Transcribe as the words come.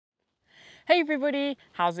Hey everybody,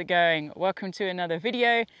 how's it going? Welcome to another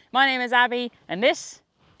video. My name is Abbie and this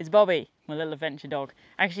is Bobby, my little adventure dog.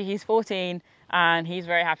 Actually, he's 14 and he's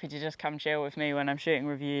very happy to just come chill with me when I'm shooting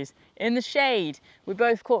reviews in the shade. We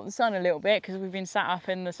both caught the sun a little bit because we've been sat up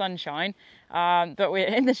in the sunshine, but we're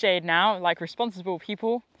in the shade now, like responsible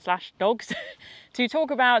people slash dogs, to talk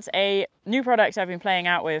about a new product I've been playing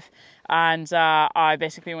out with, and I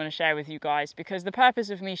basically want to share with you guys, because the purpose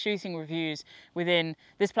of me shooting reviews within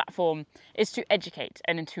this platform is to educate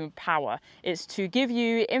and to empower. It's to give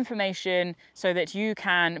you information so that you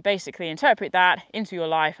can basically interpret that into your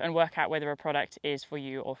life and work out whether a product is for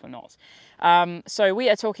you or for not. So we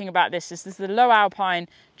are talking about this. This is the Lowe Alpine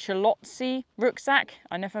Cholatse rucksack.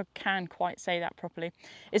 I never can quite say that properly.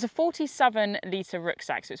 It's a 47-litre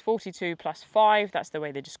rucksack, so it's 42 plus 5. That's the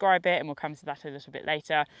way they describe it, and we'll come to that a little bit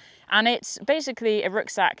later. And it's basically a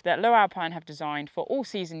rucksack that Lowe Alpine have designed for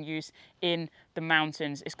all-season use in the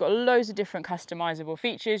mountains. It's got loads of different customizable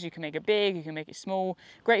features. You can make it big, you can make it small.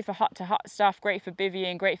 Great for hut-to-hut stuff, great for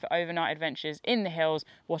bivvying, great for overnight adventures in the hills,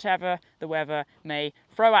 whatever the weather may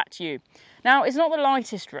throw at you. Now, it's not the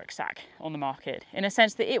lightest rucksack on the market, in a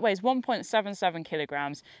sense that it weighs 1.77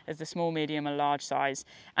 kilograms as the small, medium and large size,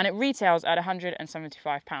 and it retails at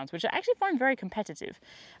 £175, which I actually find very competitive.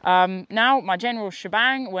 Now, my general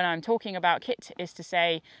shebang when I'm talking about kit is to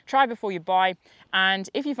say, try before you buy, and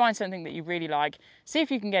if you find something that you really like, see if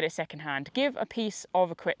you can get it secondhand. Give a piece of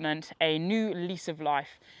equipment a new lease of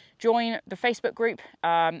life. Join the Facebook group,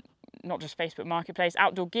 not just Facebook Marketplace,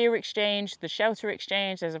 Outdoor Gear Exchange, the Shelter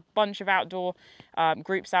Exchange. There's a bunch of outdoor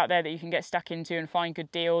groups out there that you can get stuck into and find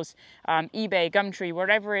good deals. eBay, Gumtree,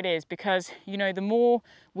 wherever it is, because, you know, the more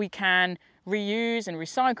we can reuse and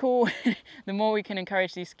recycle, the more we can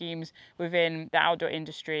encourage these schemes within the outdoor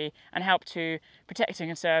industry and help to protect and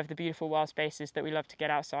conserve the beautiful wild spaces that we love to get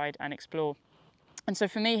outside and explore. And so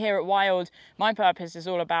for me here at Wild, my purpose is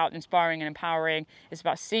all about inspiring and empowering. It's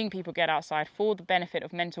about seeing people get outside for the benefit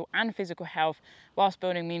of mental and physical health, whilst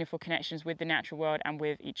building meaningful connections with the natural world and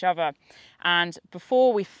with each other. And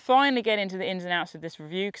before we finally get into the ins and outs of this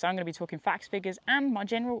review, because I'm going to be talking facts, figures and my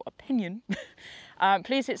general opinion,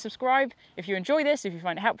 please hit subscribe if you enjoy this, if you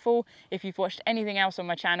find it helpful. If you've watched anything else on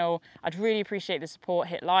my channel, I'd really appreciate the support.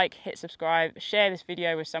 Hit like, hit subscribe, share this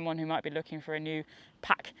video with someone who might be looking for a new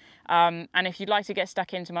pack. And if you'd like to get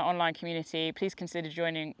stuck into my online community, please consider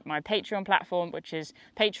joining my Patreon platform, which is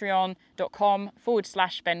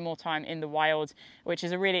patreon.com/spend more time in the wild, which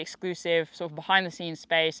is a really exclusive sort of behind the scenes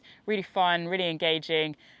space, really fun, really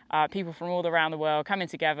engaging. People from all around the world coming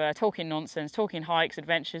together, talking nonsense, talking hikes,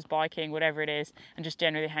 adventures, biking, whatever it is, and just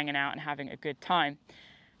generally hanging out and having a good time.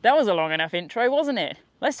 That was a long enough intro, wasn't it?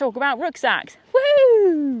 Let's talk about rucksacks.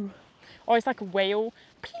 Woo! Oh, it's like a whale.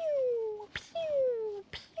 Pew, pew,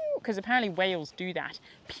 pew. Because apparently whales do that.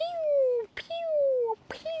 Pew, pew,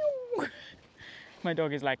 pew. My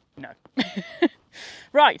dog is like, no.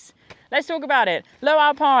 Right. Let's talk about it. Lowe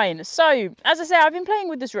Alpine. So, as I say, I've been playing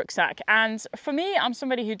with this rucksack, and for me, I'm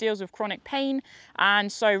somebody who deals with chronic pain,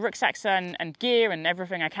 and so rucksacks and gear and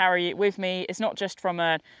everything I carry with me, it's not just from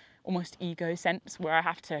a almost ego sense where I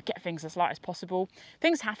have to get things as light as possible.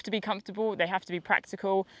 Things have to be comfortable, they have to be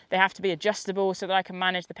practical, they have to be adjustable so that I can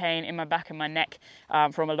manage the pain in my back and my neck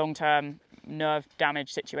from a long-term nerve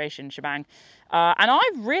damage situation shebang. And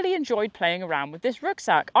I've really enjoyed playing around with this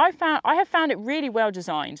rucksack. I have found it really well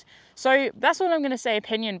designed. So that's all I'm going to say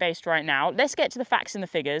opinion based right now. Let's get to the facts and the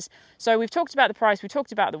figures. So we've talked about the price, we've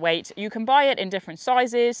talked about the weight. You can buy it in different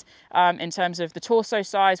sizes in terms of the torso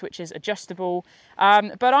size, which is adjustable.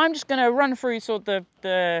 But I'm just going to run through sort of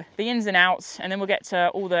the ins and outs, and then we'll get to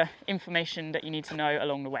all the information that you need to know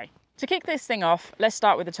along the way. To kick this thing off, let's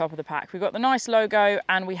start with the top of the pack. We've got the nice logo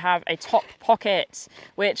and we have a top pocket,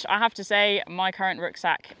 which I have to say, my current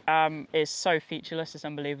rucksack is so featureless, it's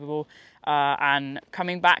unbelievable. And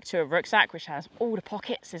coming back to a rucksack which has all the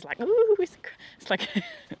pockets is like, ooh, it's like,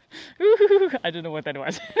 ooh, I don't know what that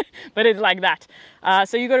was, but it's like that.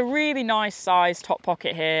 So you've got a really nice size top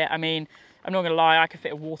pocket here. I mean, I'm not gonna lie, I could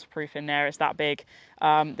fit a waterproof in there, it's that big.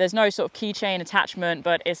 There's no sort of keychain attachment,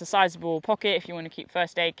 but it's a sizable pocket if you want to keep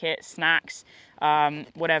first aid kits, snacks,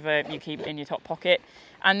 whatever you keep in your top pocket.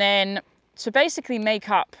 And then to basically make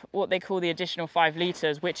up what they call the additional 5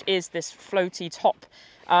 litres, which is this floaty top,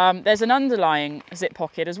 there's an underlying zip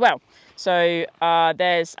pocket as well. So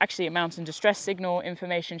there's actually a mountain distress signal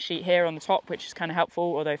information sheet here on the top, which is kind of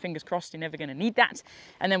helpful, although fingers crossed you're never going to need that.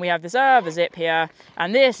 And then we have this other zip here,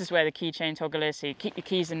 and this is where the keychain toggle is. So you keep your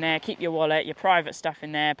keys in there, keep your wallet, your private stuff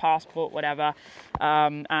in there, passport, whatever,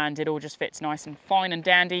 and it all just fits nice and fine and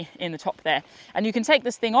dandy in the top there. And you can take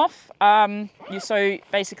this thing off, so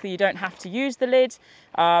basically you don't have to use the lid.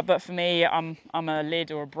 But for me, I'm a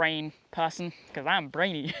lid or a brain person because I'm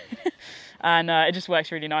brainy. And it just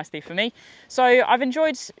works really nicely for me. So I've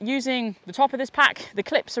enjoyed using the top of this pack. The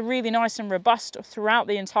clips are really nice and robust throughout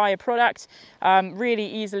the entire product. Really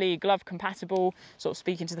easily glove compatible, sort of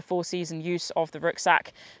speaking to the 4-season use of the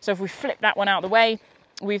rucksack. So if we flip that one out of the way,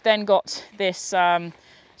 we've then got this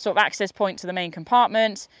sort of access point to the main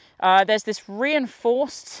compartment. There's this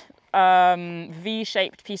reinforced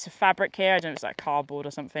V-shaped piece of fabric here. I don't know if it's like cardboard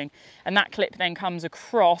or something. And that clip then comes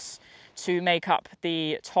across to make up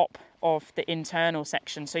the top of the internal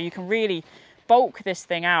section. So you can really bulk this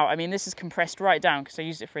thing out. I mean, this is compressed right down because I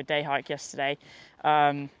used it for a day hike yesterday.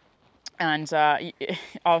 I'll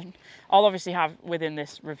obviously have within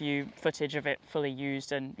this review footage of it fully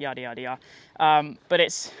used and yada yada yada. But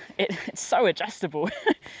it's so adjustable.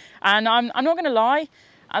 And I'm not going to lie,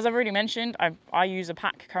 as I've already mentioned, I use a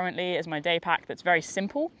pack currently as my day pack that's very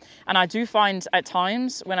simple. And I do find at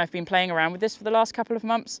times when I've been playing around with this for the last couple of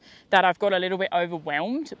months that I've got a little bit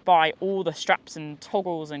overwhelmed by all the straps and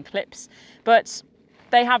toggles and clips. But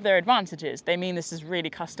they have their advantages. They mean this is really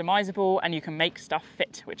customizable and you can make stuff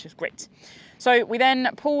fit, which is great. So we then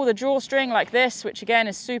pull the drawstring like this, which again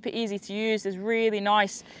is super easy to use. There's really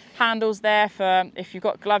nice handles there for if you've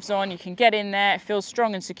got gloves on, you can get in there, it feels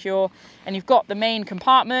strong and secure. And you've got the main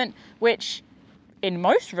compartment, which in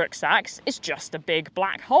most rucksacks, it's just a big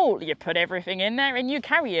black hole. You put everything in there and you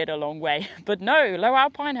carry it a long way. But no, Lowe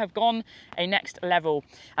Alpine have gone a next level.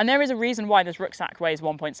 And there is a reason why this rucksack weighs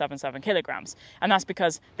 1.77 kilograms. And that's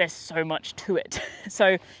because there's so much to it.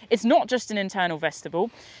 So it's not just an internal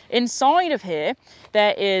vestibule. Inside of here,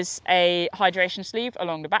 there is a hydration sleeve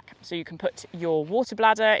along the back. So you can put your water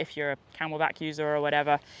bladder if you're a Camelback user or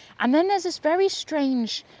whatever. And then there's this very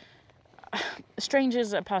strange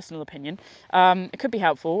is a personal opinion. It could be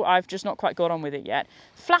helpful. I've just not quite got on with it yet.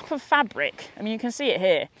 Flap of fabric. I mean, you can see it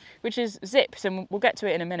here, which is zipped, and we'll get to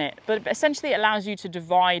it in a minute. But essentially, it allows you to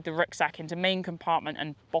divide the rucksack into main compartment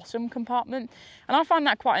and bottom compartment. And I find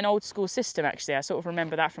that quite an old school system, actually. I sort of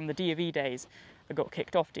remember that from the D&V days. I got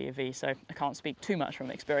kicked off D&V, so I can't speak too much from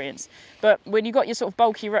experience. But when you've got your sort of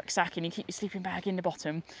bulky rucksack and you keep your sleeping bag in the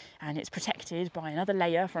bottom, and it's protected by another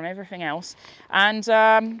layer from everything else, and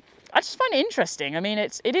I just find it interesting. I mean,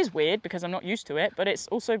 it is weird because I'm not used to it, but it's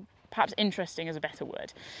also perhaps interesting is a better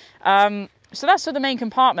word. So that's for the main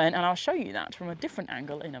compartment, and I'll show you that from a different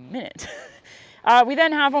angle in a minute. We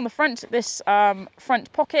then have on the front this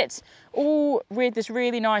front pocket, all with this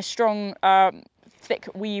really nice, strong, thick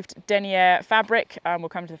weaved denier fabric. We'll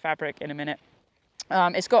come to the fabric in a minute.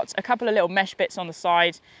 It's got a couple of little mesh bits on the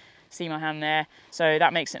side. See my hand there, so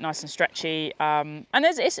that makes it nice and stretchy, and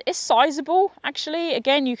it's sizable actually.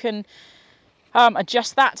 Again, you can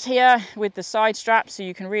adjust that here with the side strap, so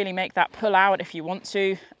you can really make that pull out if you want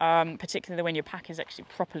to, particularly when your pack is actually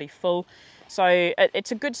properly full. So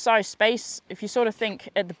it's a good size space. If you sort of think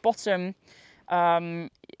at the bottom,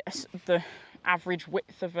 the average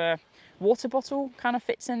width of a water bottle kind of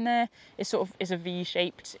fits in there. It sort of is a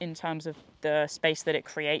V-shaped in terms of the space that it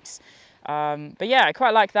creates. But yeah, I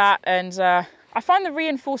quite like that, and I find the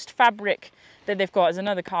reinforced fabric that they've got as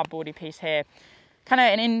another cardboardy piece here kind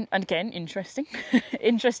of again interesting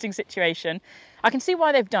interesting situation. I can see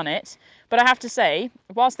why they've done it, but I have to say,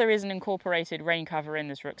 whilst there is an incorporated rain cover in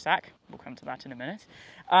this rucksack, we'll come to that in a minute,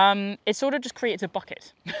 it sort of just creates a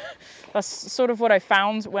bucket. That's sort of what I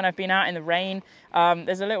found when I've been out in the rain.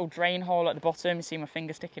 There's a little drain hole at the bottom. You see my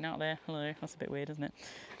finger sticking out there. Hello, that's a bit weird, isn't it?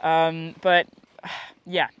 But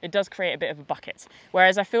yeah, it does create a bit of a bucket.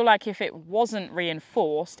 Whereas I feel like if it wasn't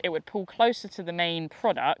reinforced, it would pull closer to the main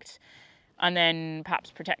product and then perhaps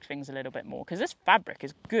protect things a little bit more, because this fabric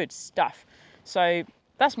is good stuff. So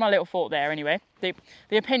that's my little thought there anyway. The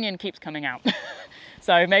opinion keeps coming out.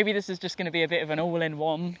 So maybe this is just going to be a bit of an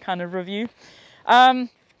all-in-one kind of review.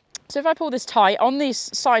 So if I pull this tight, on these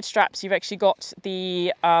side straps, you've actually got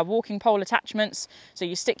the walking pole attachments. So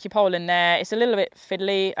you stick your pole in there. It's a little bit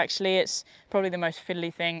fiddly, actually. It's probably the most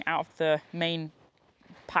fiddly thing out of the main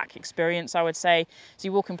pack experience, I would say. So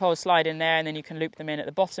your walking poles slide in there, and then you can loop them in at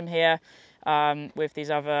the bottom here with these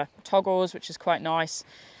other toggles, which is quite nice.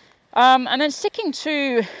 And then sticking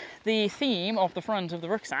to the theme of the front of the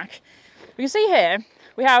rucksack, you can see here,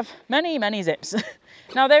 we have many, many zips.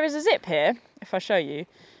 Now there is a zip here, if I show you,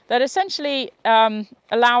 that essentially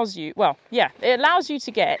allows you, well, yeah, it allows you to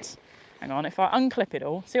get, hang on, if I unclip it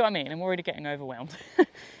all, see what I mean? I'm already getting overwhelmed.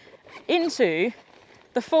 Into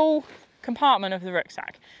the full compartment of the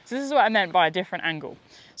rucksack. So this is what I meant by a different angle.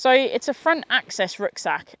 So it's a front access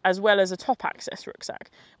rucksack as well as a top access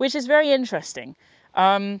rucksack, which is very interesting.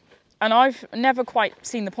 And I've never quite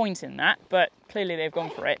seen the point in that, but clearly they've gone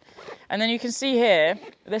for it. And then you can see here,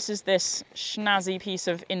 this is this snazzy piece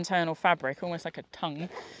of internal fabric, almost like a tongue,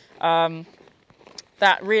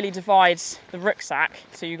 that really divides the rucksack.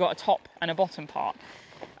 So you've got a top and a bottom part.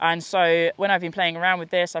 And so when I've been playing around with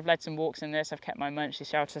this, I've led some walks in this, I've kept my emergency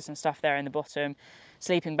shelters and stuff there in the bottom,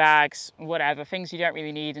 sleeping bags, whatever, things you don't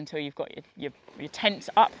really need until you've got your tent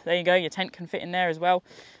up. There you go, your tent can fit in there as well.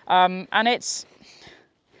 And it's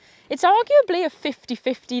arguably a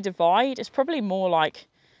 50-50 divide. It's probably more like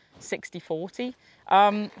 60-40.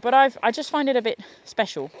 But I just find it a bit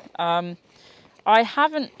special.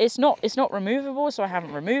 It's not removable, so I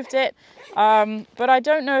haven't removed it. But I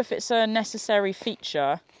don't know if it's a necessary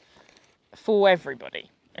feature for everybody,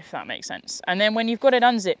 if that makes sense. And then when you've got it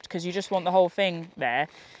unzipped, because you just want the whole thing there,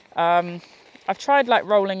 I've tried like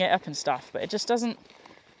rolling it up and stuff, but it just doesn't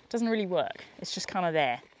really work. It's just kind of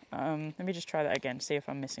there. Let me just try that again, see if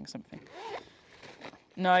I'm missing something.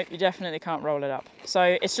 No, you definitely can't roll it up.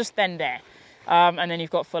 So it's just then there. And then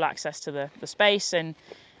you've got full access to the space. And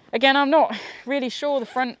again, I'm not really sure the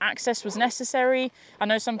front access was necessary. I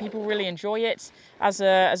know some people really enjoy it as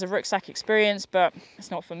a rucksack experience, but it's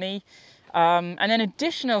not for me. And then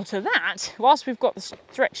additional to that, whilst we've got the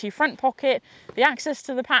stretchy front pocket, the access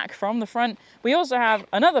to the pack from the front, we also have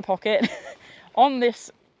another pocket on this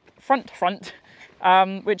front,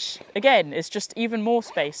 which again is just even more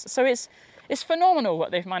space. So it's phenomenal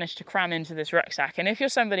what they've managed to cram into this rucksack. And if you're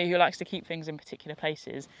somebody who likes to keep things in particular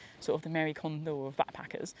places, sort of the Mary Kondo of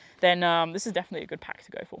backpackers, then this is definitely a good pack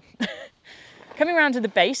to go for. Coming around to the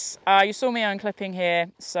base, you saw me unclipping here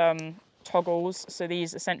some toggles. So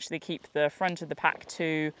these essentially keep the front of the pack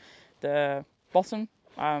to the bottom.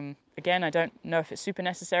 Again, I don't know if it's super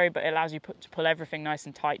necessary, but it allows you to pull everything nice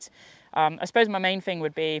and tight. I suppose my main thing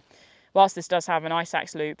would be, whilst this does have an ice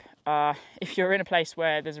axe loop, if you're in a place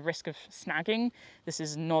where there's a risk of snagging, this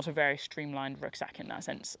is not a very streamlined rucksack in that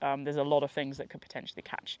sense. There's a lot of things that could potentially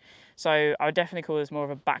catch. So I would definitely call this more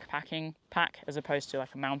of a backpacking pack as opposed to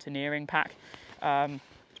like a mountaineering pack.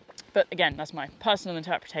 But again, that's my personal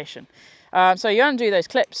interpretation. So you undo those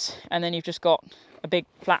clips and then you've just got a big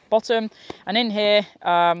flat bottom. And in here,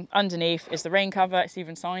 underneath is the rain cover. It's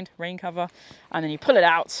even signed, rain cover. And then you pull it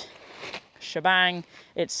out, shebang.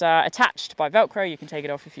 It's attached by Velcro. You can take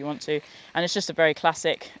it off if you want to. And it's just a very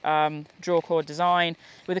classic draw cord design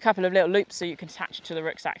with a couple of little loops so you can attach it to the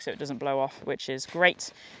rucksack so it doesn't blow off, which is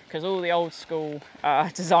great because all the old school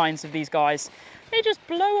designs of these guys, they just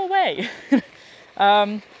blow away.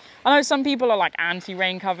 I know some people are like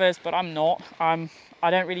anti-rain covers, but I'm not.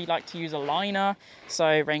 I don't really like to use a liner,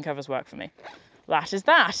 so rain covers work for me. That is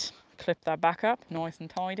that. Clip that back up, nice and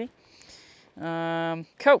tidy.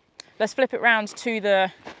 Cool. Let's flip it round to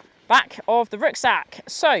the back of the rucksack.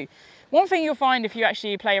 So, one thing you'll find if you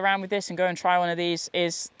actually play around with this and go and try one of these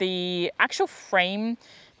is the actual frame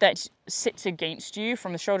that sits against you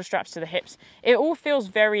from the shoulder straps to the hips. It all feels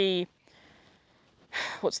very,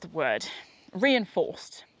 what's the word?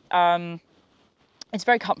 Reinforced. It's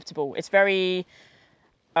very comfortable. It's very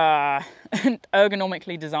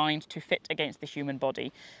ergonomically designed to fit against the human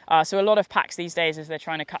body. So a lot of packs these days, as they're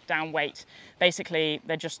trying to cut down weight, basically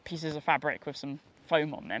they're just pieces of fabric with some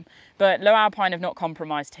foam on them. But Lowe Alpine have not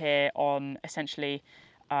compromised here on essentially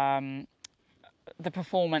the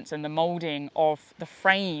performance and the moulding of the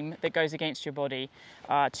frame that goes against your body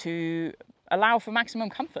to allow for maximum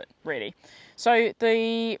comfort, really. So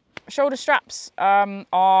the shoulder straps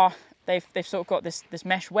they've sort of got this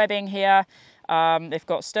mesh webbing here. They've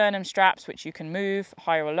got sternum straps which you can move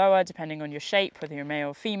higher or lower depending on your shape, whether you're male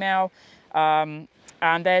or female.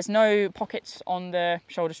 And there's no pockets on the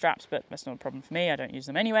shoulder straps, but that's not a problem for me. I don't use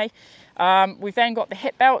them anyway. We've then got the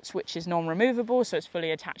hip belts, which is non-removable, so it's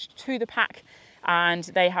fully attached to the pack. And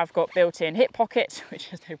they have got built-in hip pockets,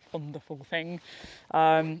 which is a wonderful thing,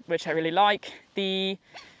 which I really like. The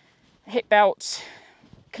hip belt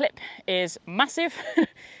clip is massive.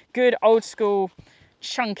 Good old school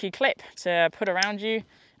chunky clip to put around you,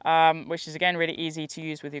 which is again really easy to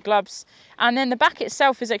use with your gloves. And then the back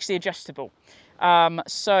itself is actually adjustable.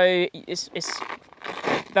 So it's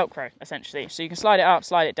Velcro essentially. So you can slide it up,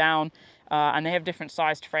 slide it down. And they have different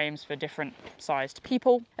sized frames for different sized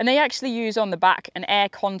people. And they actually use on the back an air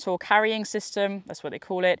contour carrying system, that's what they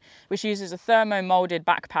call it, which uses a thermo-molded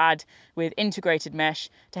back pad with integrated mesh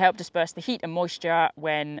to help disperse the heat and moisture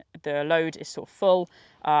when the load is sort of full,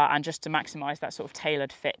 and just to maximize that sort of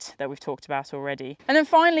tailored fit that we've talked about already. And then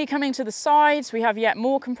finally, coming to the sides, we have yet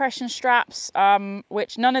more compression straps,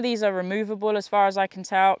 which none of these are removable as far as I can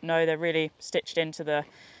tell. No, they're really stitched into the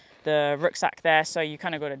rucksack there, so you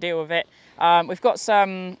kind of got to deal with it. We've got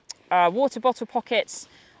some water bottle pockets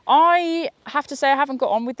I have to say I haven't got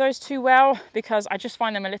on with those too well because I just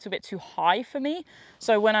find them a little bit too high for me.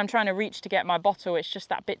 So when I'm trying to reach to get my bottle, it's just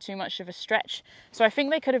that bit too much of a stretch. So I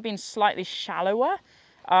think they could have been slightly shallower,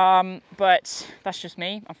 but that's just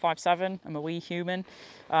me. I'm 5'7", I'm a wee human.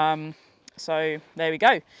 So there we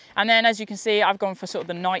go. And then as you can see, I've gone for sort of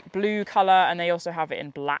the night blue color, and they also have it in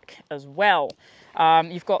black as well.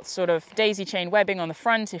 You've got sort of daisy chain webbing on the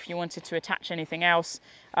front if you wanted to attach anything else.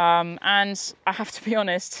 And I have to be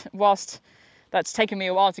honest, whilst that's taken me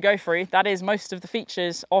a while to go through, that is most of the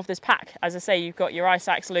features of this pack. As I say, you've got your ice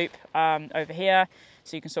axe loop over here,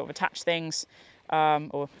 so you can sort of attach things,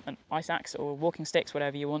 or an ice axe or walking sticks,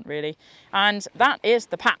 whatever you want really. And that is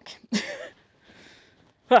the pack.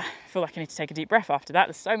 I feel like I need to take a deep breath after that.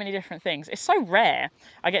 There's so many different things. It's so rare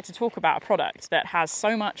I get to talk about a product that has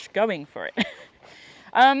so much going for it.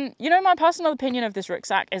 You know, my personal opinion of this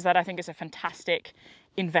rucksack is that I think it's a fantastic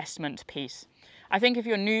investment piece. I think if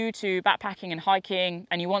you're new to backpacking and hiking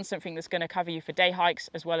and you want something that's going to cover you for day hikes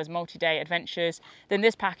as well as multi-day adventures, then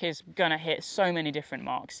this pack is going to hit so many different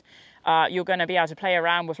marks. You're going to be able to play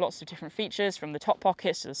around with lots of different features, from the top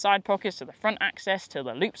pockets to the side pockets to the front access to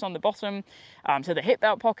the loops on the bottom, to the hip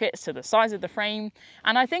belt pockets to the size of the frame.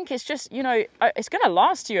 And I think it's just, you know, it's going to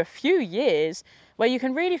last you a few years where you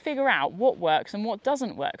can really figure out what works and what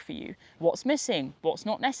doesn't work for you, what's missing, what's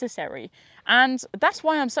not necessary. And that's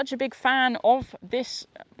why I'm such a big fan of this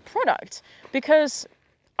product, because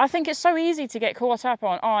I think it's so easy to get caught up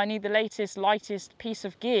on, oh, I need the latest, lightest piece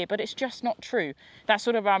of gear, but it's just not true. That's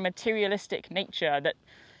sort of our materialistic nature that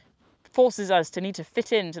forces us to need to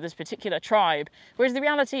fit into this particular tribe. Whereas the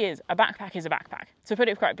reality is, a backpack is a backpack. To put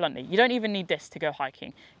it quite bluntly, you don't even need this to go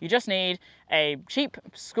hiking. You just need a cheap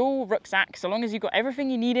school rucksack. So long as you've got everything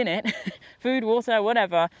you need in it, food, water,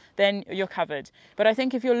 whatever, then you're covered. But I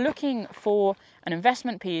think if you're looking for an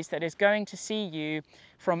investment piece that is going to see you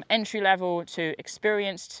from entry level to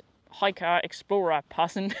experienced hiker, explorer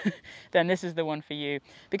person, then this is the one for you.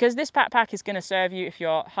 Because this backpack is going to serve you if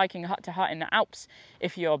you're hiking hut to hut in the Alps,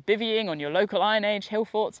 if you're bivvying on your local Iron Age hill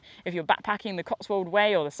forts, if you're backpacking the Cotswold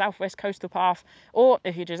Way or the Southwest Coastal Path, or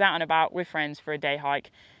if you're just out and about with friends for a day hike.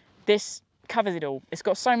 This covers it all. It's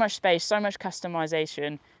got so much space, so much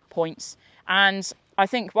customization points, and I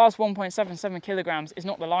think whilst 1.77 kilograms is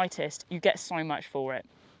not the lightest, you get so much for it.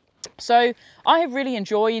 So I have really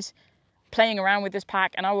enjoyed playing around with this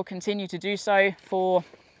pack, and I will continue to do so for,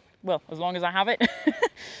 well, as long as I have it.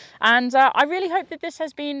 And I really hope that this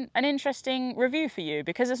has been an interesting review for you,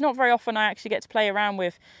 because it's not very often I actually get to play around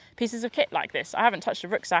with pieces of kit like this. I haven't touched a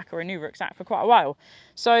rucksack or a new rucksack for quite a while.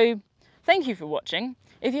 So thank you for watching.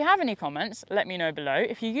 If you have any comments, let me know below.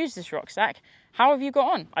 If you use this rucksack, how have you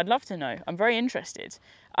got on? I'd love to know. I'm very interested.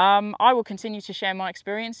 I will continue to share my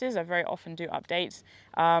experiences. I very often do updates.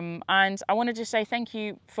 And I want to just say thank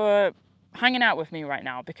you for hanging out with me right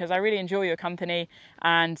now, because I really enjoy your company.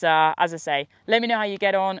 And as I say, let me know how you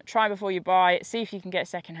get on. Try before you buy. See if you can get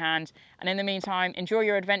secondhand. And in the meantime, enjoy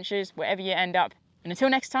your adventures wherever you end up. And until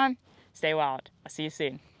next time, stay wild. I'll see you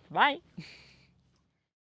soon. Bye.